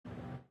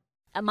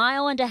A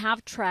 1.5-mile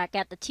trek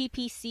at the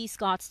TPC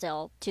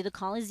Scottsdale to the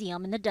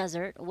Coliseum in the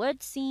desert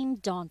would seem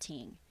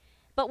daunting.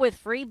 But with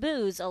free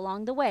booze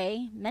along the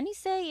way, many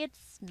say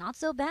it's not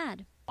so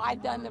bad.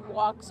 I've done the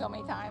walk so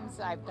many times.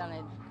 I've done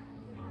it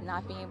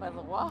not being able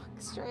to walk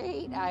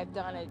straight. I've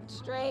done it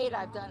straight.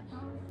 I've done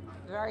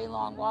a very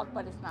long walk,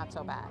 but it's not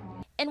so bad.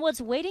 And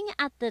what's waiting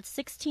at the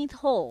 16th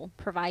hole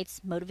provides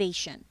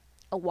motivation.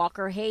 A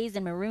Walker Hayes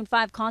and Maroon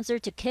 5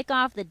 concert to kick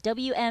off the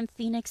WM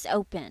Phoenix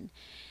Open.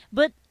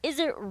 But is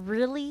it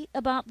really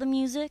about the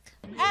music?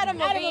 Adam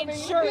Levine,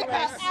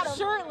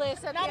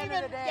 shirtless. Not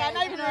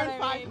even Maroon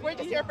 5. We're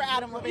just here for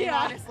Adam Levine,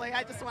 honestly.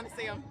 I just want to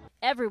see him.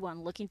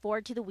 Everyone looking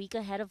forward to the week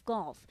ahead of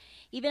golf.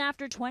 Even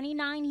after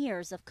 29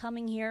 years of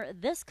coming here,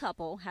 this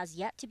couple has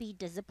yet to be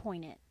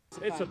disappointed.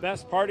 It's the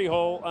best party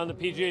hole on the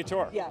PGA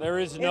Tour. Yeah. There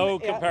is no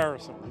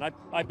comparison.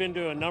 I've been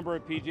to a number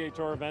of PGA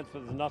Tour events,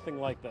 but there's nothing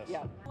like this.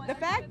 Yeah. The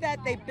fact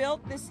that they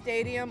built this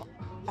stadium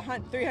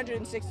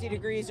 360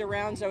 degrees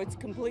around, so it's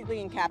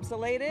completely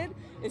encapsulated,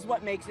 is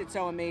what makes it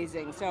so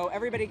amazing. So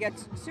everybody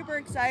gets super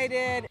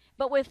excited.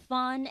 But with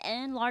fun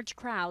and large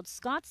crowds,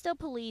 Scottsdale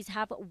police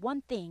have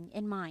one thing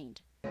in mind.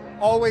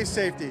 Always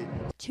safety.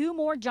 2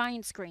 more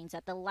giant screens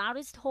at the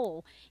loudest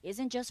hole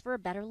isn't just for a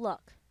better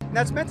look.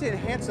 That's meant to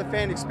enhance the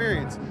fan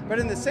experience, but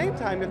in the same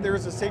time, if there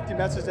is a safety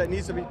message that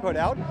needs to be put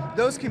out,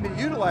 those can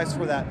be utilized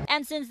for that.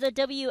 And since the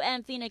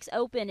WM Phoenix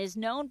Open is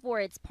known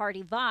for its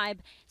party vibe,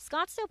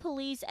 Scottsdale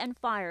Police and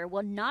Fire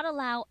will not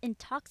allow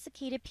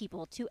intoxicated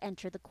people to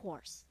enter the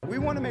course. We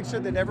want to make sure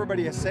that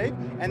everybody is safe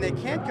and they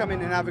can come in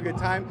and have a good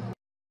time.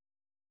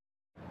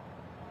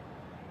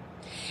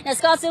 Now,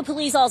 Scottsdale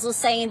Police also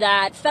saying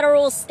that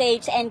federal,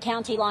 state, and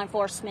county law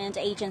enforcement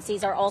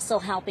agencies are also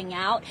helping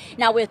out.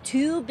 Now, with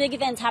 2 big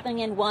events happening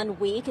in 1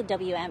 week,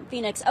 WM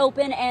Phoenix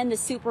Open and the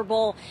Super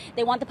Bowl,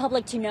 they want the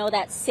public to know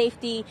that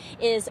safety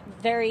is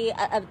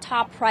a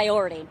top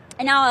priority.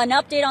 And now an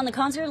update on the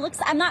concert.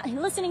 I'm not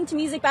listening to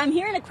music, but I'm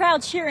hearing a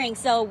crowd cheering,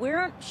 so we're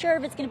not sure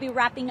if it's going to be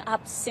wrapping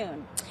up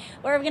soon.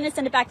 We're going to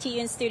send it back to you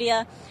in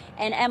studio.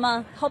 And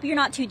Emma, hope you're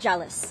not too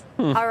jealous.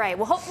 All right.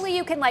 Well, hopefully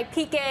you can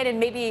peek in and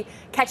maybe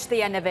catch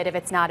the end of it if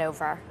it's not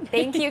over.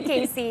 Thank you,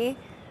 Casey.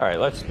 All right,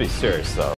 let's be serious, though.